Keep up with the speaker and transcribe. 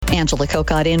Angela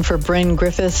Kokott in for Bryn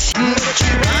Griffiths. She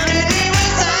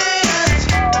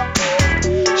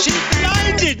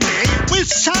blinded me with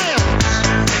science.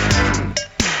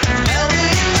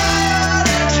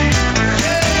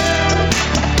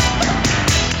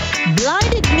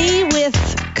 Blinded me with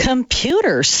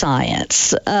computer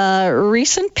science. A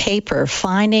recent paper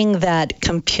finding that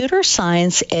computer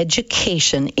science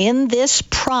education in this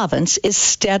province is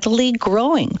steadily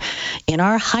growing in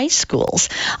our high schools.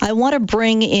 I want to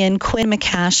bring in Quinn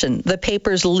McCashin, the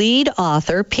paper's lead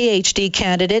author, PhD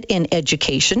candidate in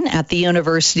education at the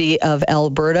University of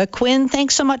Alberta. Quinn,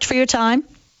 thanks so much for your time.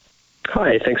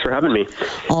 Hi, thanks for having me.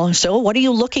 Also, what are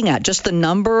you looking at? Just the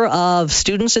number of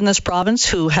students in this province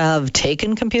who have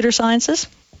taken computer sciences?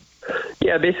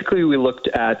 Yeah, basically we looked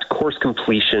at course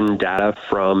completion data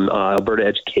from Alberta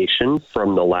Education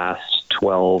from the last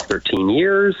 12, 13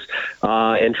 years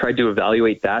and tried to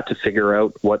evaluate that to figure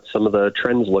out what some of the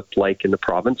trends looked like in the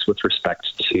province with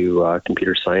respect to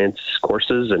computer science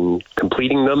courses and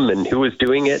completing them and who was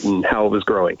doing it and how it was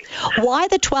growing. Why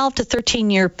the 12 to 13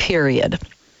 year period?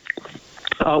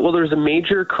 Well, there's a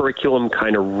major curriculum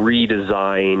kind of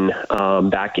redesign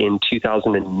back in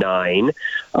 2009.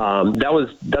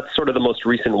 That's sort of the most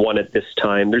recent one at this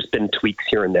time. There's been tweaks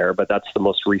here and there, but that's the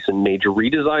most recent major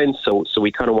redesign. So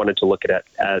we kind of wanted to look at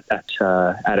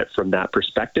it from that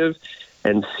perspective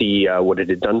and see what it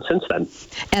had done since then.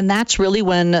 And that's really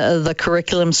when the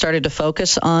curriculum started to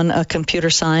focus on computer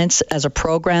science as a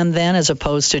program then, as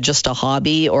opposed to just a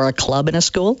hobby or a club in a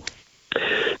school?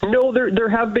 No, there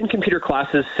have been computer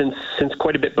classes since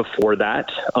quite a bit before that.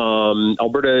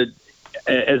 Alberta,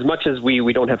 as much as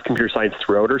we don't have computer science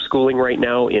throughout our schooling right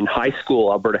now, in high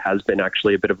school, Alberta has been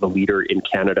actually a bit of a leader in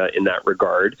Canada in that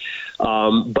regard.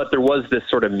 But there was this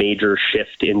sort of major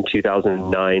shift in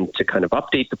 2009 to kind of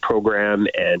update the program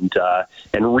and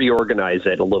reorganize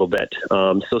it a little bit.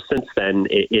 So since then,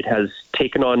 it has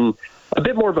taken on a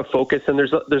bit more of a focus, and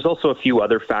there's also a few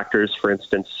other factors. For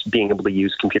instance, being able to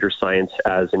use computer science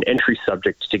as an entry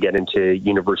subject to get into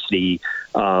university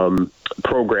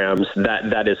programs.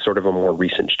 That is sort of a more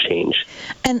recent change.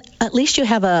 And at least you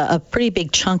have a pretty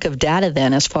big chunk of data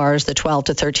then, as far as the 12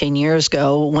 to 13 years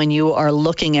go, when you are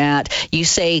looking at, you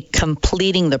say,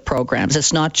 completing the programs.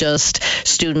 It's not just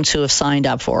students who have signed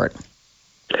up for it.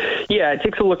 Yeah, it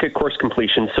takes a look at course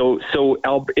completion. So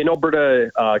in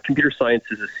Alberta, computer science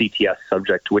is a CTS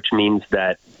subject, which means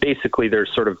that basically there's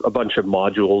sort of a bunch of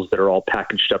modules that are all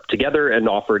packaged up together and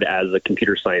offered as a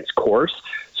computer science course.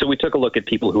 So we took a look at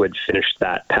people who had finished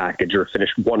that package or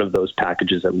finished one of those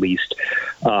packages at least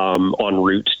en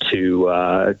route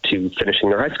to finishing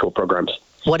their high school programs.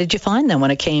 What did you find then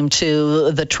when it came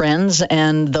to the trends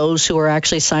and those who are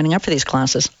actually signing up for these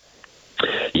classes?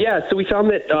 Yeah, so we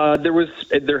found that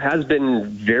there has been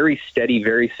very steady,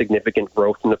 very significant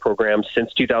growth in the program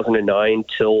since 2009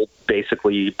 till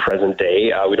basically present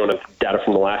day. We don't have data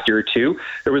from the last year or two.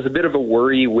 There was a bit of a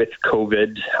worry with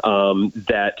COVID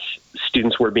that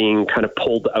students were being kind of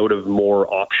pulled out of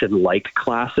more option-like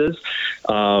classes,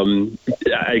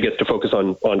 I guess to focus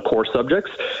on core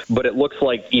subjects. But it looks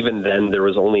like even then there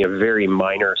was only a very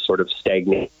minor sort of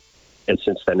stagnation. And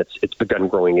since then, it's begun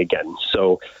growing again.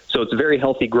 So it's very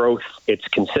healthy growth. It's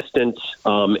consistent,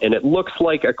 and it looks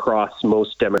like across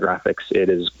most demographics,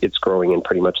 it's growing in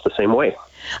pretty much the same way.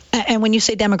 And when you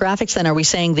say demographics, then are we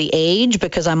saying the age?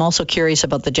 Because I'm also curious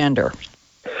about the gender.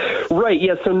 Right,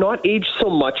 yeah, so not age so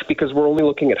much because we're only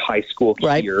looking at high school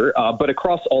here, but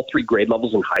across all three grade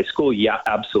levels in high school, yeah,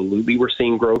 absolutely, we're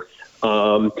seeing growth.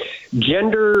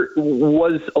 Gender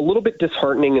was a little bit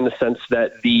disheartening in the sense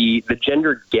that the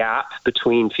gender gap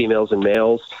between females and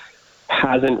males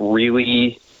hasn't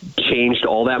really changed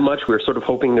all that much. We were sort of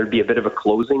hoping there'd be a bit of a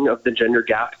closing of the gender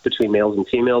gap between males and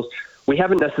females. We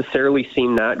haven't necessarily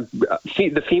seen that.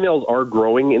 The females are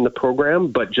growing in the program,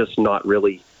 but just not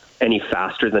really any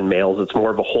faster than males. It's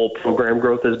more of a whole program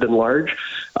growth has been large.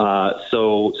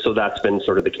 So that's been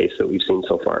sort of the case that we've seen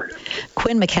so far.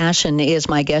 Quinn McCashin is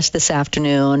my guest this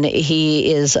afternoon.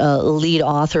 He is a lead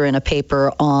author in a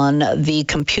paper on the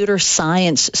computer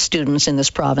science students in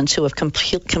this province who have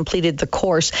completed the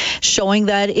course, showing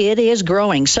that it is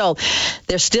growing. So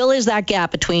there still is that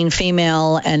gap between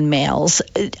female and males.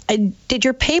 Did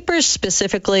your papers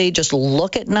specifically just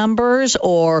look at numbers,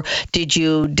 or did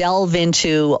you delve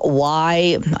into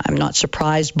why, I'm not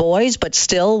surprised, boys, but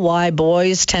still why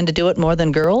boys tend to do it more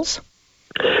than girls?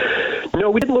 No,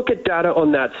 we didn't look at data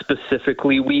on that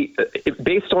specifically.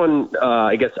 Based on,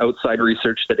 I guess, outside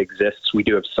research that exists, we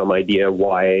do have some idea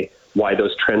why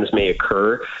those trends may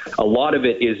occur. A lot of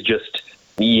it is just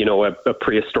a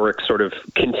prehistoric sort of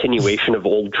continuation of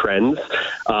old trends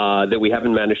that we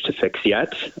haven't managed to fix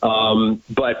yet.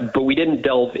 But we didn't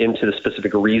delve into the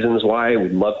specific reasons why.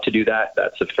 We'd love to do that.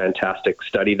 That's a fantastic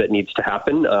study that needs to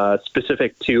happen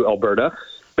specific to Alberta.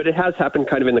 But it has happened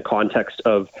kind of in the context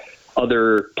of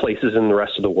other places in the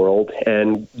rest of the world.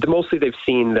 And mostly they've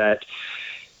seen that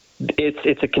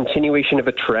it's a continuation of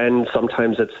a trend.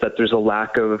 Sometimes it's that there's a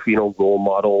lack of, role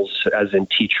models, as in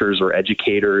teachers or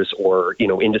educators or,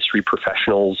 industry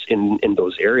professionals in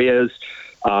those areas.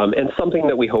 And something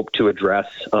that we hope to address.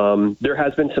 There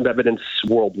has been some evidence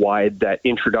worldwide that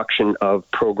introduction of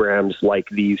programs like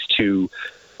these to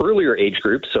earlier age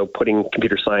groups, so putting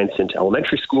computer science into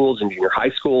elementary schools and junior high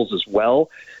schools as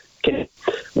well,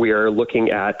 we are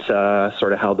looking at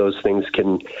sort of how those things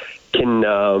can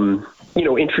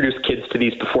introduce kids to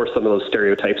these before some of those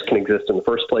stereotypes can exist in the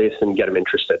first place and get them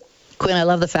interested. Quinn, I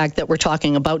love the fact that we're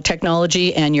talking about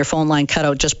technology, and your phone line cut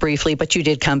out just briefly, but you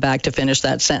did come back to finish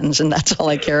that sentence, and that's all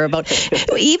I care about.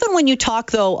 Even when you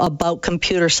talk, though, about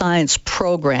computer science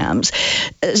programs,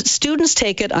 students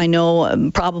take it, I know,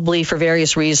 probably for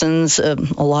various reasons. A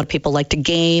lot of people like to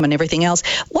game and everything else.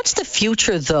 What's the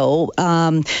future, though?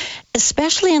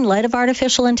 Especially in light of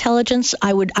artificial intelligence,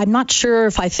 I'm not sure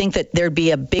if I think that there'd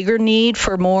be a bigger need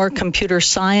for more computer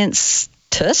science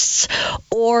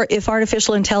or if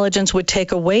artificial intelligence would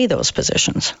take away those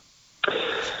positions.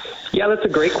 Yeah, that's a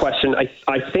great question.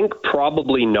 I think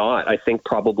probably not. I think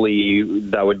probably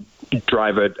that would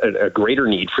drive a greater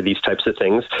need for these types of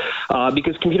things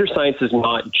because computer science is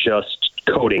not just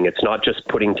coding. It's not just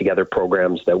putting together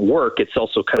programs that work. It's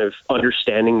also kind of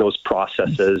understanding those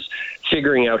processes,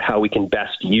 figuring out how we can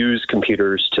best use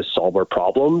computers to solve our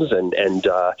problems and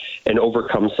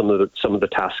overcome some of the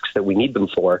tasks that we need them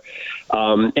for.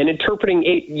 And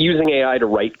using AI to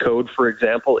write code, for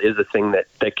example, is a thing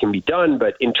that can be done,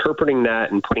 but interpreting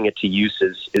that and putting it to use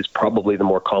is probably the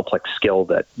more complex skill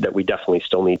that we definitely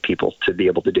still need people to be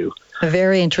able to do.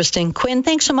 Very interesting. Quinn,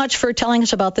 thanks so much for telling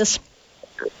us about this.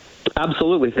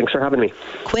 Absolutely. Thanks for having me.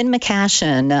 Quinn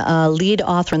McCashin, lead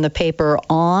author in the paper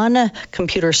on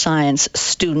computer science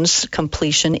students'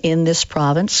 completion in this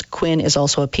province. Quinn is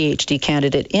also a PhD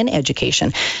candidate in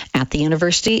education at the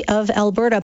University of Alberta.